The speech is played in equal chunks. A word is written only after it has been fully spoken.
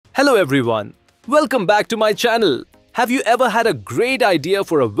Hello everyone, welcome back to my channel. Have you ever had a great idea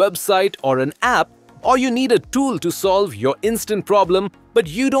for a website or an app, or you need a tool to solve your instant problem but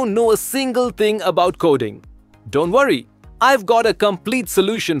you don't know a single thing about coding? Don't worry, I've got a complete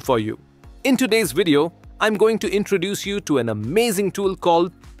solution for you. In today's video, I'm going to introduce you to an amazing tool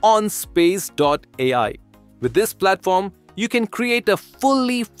called OnSpace AI. With this platform, you can create a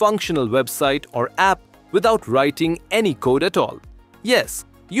fully functional website or app without writing any code at all. Yes,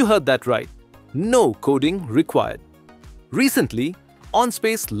 you heard that right. No coding required. Recently,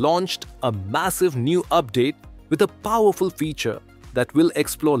 OnSpace launched a massive new update with a powerful feature that we'll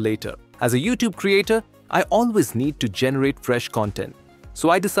explore later. As a YouTube creator, I always need to generate fresh content. So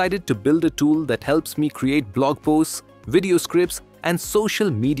I decided to build a tool that helps me create blog posts, video scripts, and social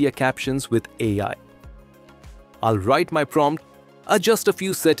media captions with AI. I'll write my prompt, adjust a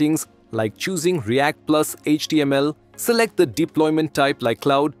few settings like choosing React plus HTML, select the deployment type like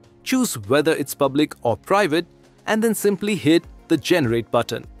cloud, choose whether it's public or private, and then simply hit the generate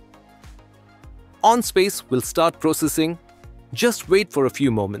button. OnSpace will start processing. Just wait for a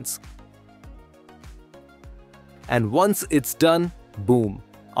few moments. And once it's done, boom,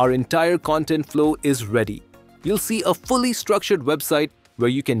 our entire content flow is ready. You'll see a fully structured website where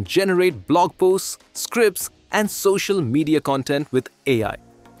you can generate blog posts, scripts, and social media content with AI.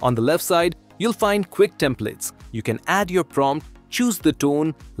 On the left side, you'll find quick templates. You can add your prompt, choose the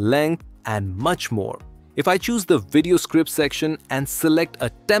tone, length, and much more. If I choose the video script section and select a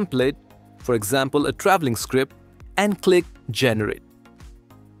template, for example a traveling script, and click generate.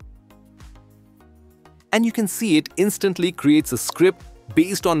 And you can see it instantly creates a script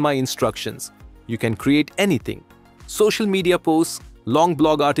based on my instructions. You can create anything: social media posts, long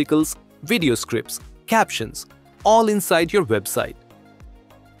blog articles, video scripts, captions, all inside your website.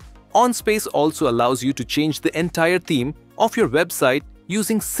 OnSpace also allows you to change the entire theme of your website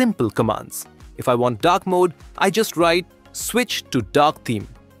using simple commands. If I want dark mode, I just write switch to dark theme.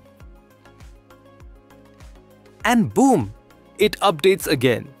 And boom, it updates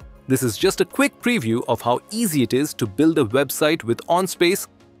again. This is just a quick preview of how easy it is to build a website with OnSpace,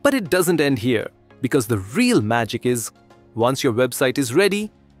 but it doesn't end here, because the real magic is, once your website is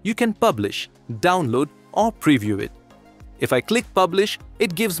ready, you can publish, download, or preview it. If I click publish,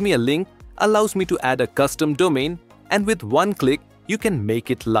 it gives me a link, allows me to add a custom domain, and with one click, you can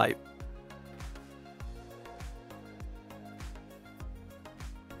make it live.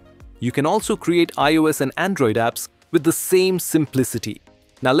 You can also create iOS and Android apps with the same simplicity.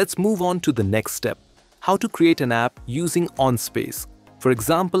 Now let's move on to the next step: how to create an app using OnSpace. For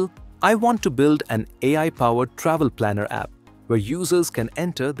example, I want to build an AI-powered travel planner app where users can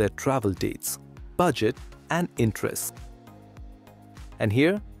enter their travel dates, budget, and interests. And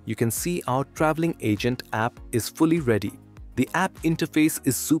here you can see our traveling agent app is fully ready. The app interface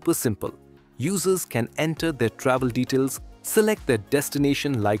is super simple. Users can enter their travel details, select their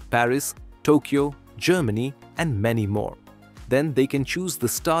destination like Paris, Tokyo, Germany, and many more. Then they can choose the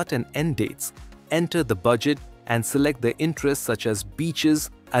start and end dates, enter the budget, and select their interests such as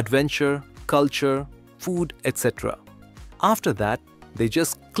beaches, adventure, culture, food, etc. After that, they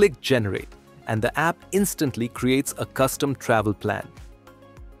just click generate, and the app instantly creates a custom travel plan.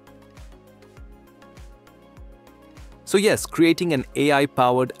 So yes, creating an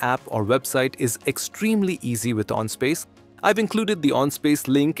AI-powered app or website is extremely easy with OnSpace. I've included the OnSpace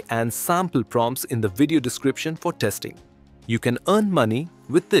link and sample prompts in the video description for testing. You can earn money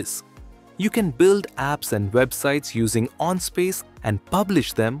with this. You can build apps and websites using OnSpace and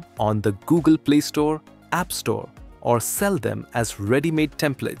publish them on the Google Play Store, App Store, or sell them as ready-made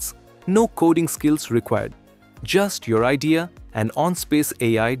templates. No coding skills required. Just your idea, and OnSpace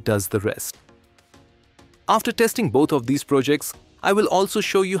AI does the rest. After testing both of these projects, I will also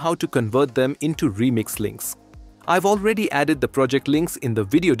show you how to convert them into remix links. I've already added the project links in the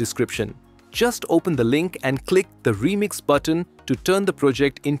video description. Just open the link and click the remix button to turn the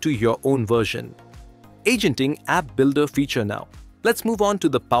project into your own version. Agenting App Builder feature now. Let's move on to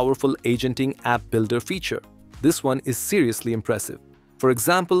the powerful Agenting App Builder feature. This one is seriously impressive. For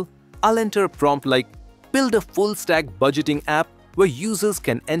example, I'll enter a prompt like build a full-stack budgeting app where users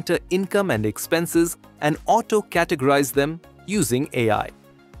can enter income and expenses and auto-categorize them using AI.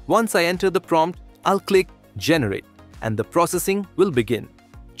 Once I enter the prompt, I'll click generate, and the processing will begin.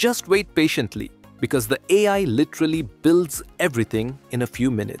 Just wait patiently, because the AI literally builds everything in a few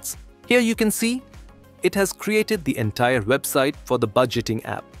minutes. Here you can see, it has created the entire website for the budgeting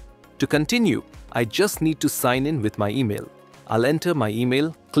app. To continue, I just need to sign in with my email. I'll enter my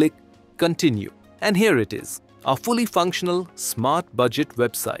email, click continue, and here it is, a fully functional smart budget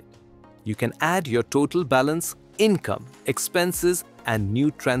website. You can add your total balance, income, expenses, and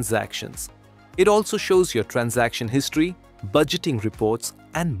new transactions. It also shows your transaction history, budgeting reports,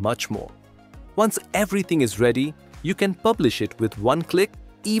 and much more. Once everything is ready, you can publish it with one click,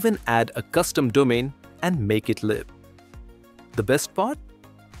 even add a custom domain and make it live. The best part?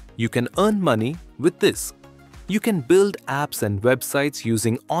 You can earn money with this. You can build apps and websites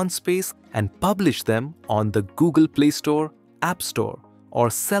using OnSpace and publish them on the Google Play Store, App Store, or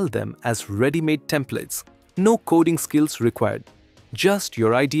sell them as ready-made templates. No coding skills required. Just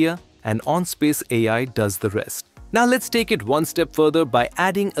your idea, and OnSpace AI does the rest. Now let's take it one step further by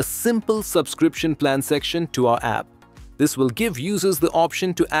adding a simple subscription plan section to our app. This will give users the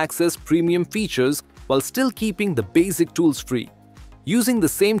option to access premium features while still keeping the basic tools free. Using the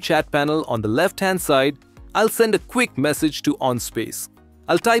same chat panel on the left-hand side, I'll send a quick message to OnSpace.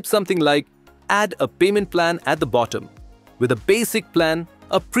 I'll type something like, add a payment plan at the bottom, with a basic plan,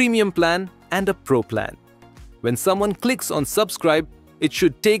 a premium plan, and a pro plan. When someone clicks on subscribe, it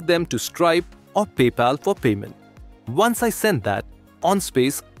should take them to Stripe or PayPal for payment. Once I send that,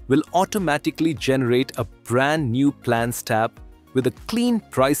 OnSpace will automatically generate a brand new Plans tab with a clean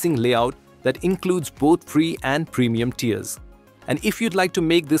pricing layout that includes both free and premium tiers. And if you'd like to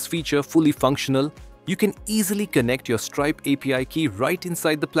make this feature fully functional, you can easily connect your Stripe API key right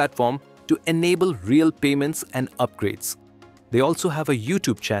inside the platform to enable real payments and upgrades. They also have a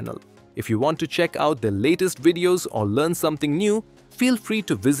YouTube channel. If you want to check out their latest videos or learn something new, feel free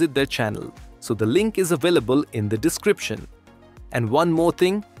to visit their channel. So the link is available in the description. And one more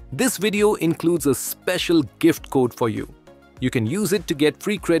thing, this video includes a special gift code for you. You can use it to get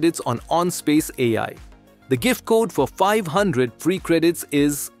free credits on OnSpace AI. The gift code for 500 free credits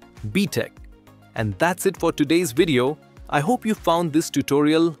is BTech. And that's it for today's video. I hope you found this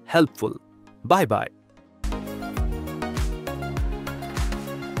tutorial helpful. Bye-bye.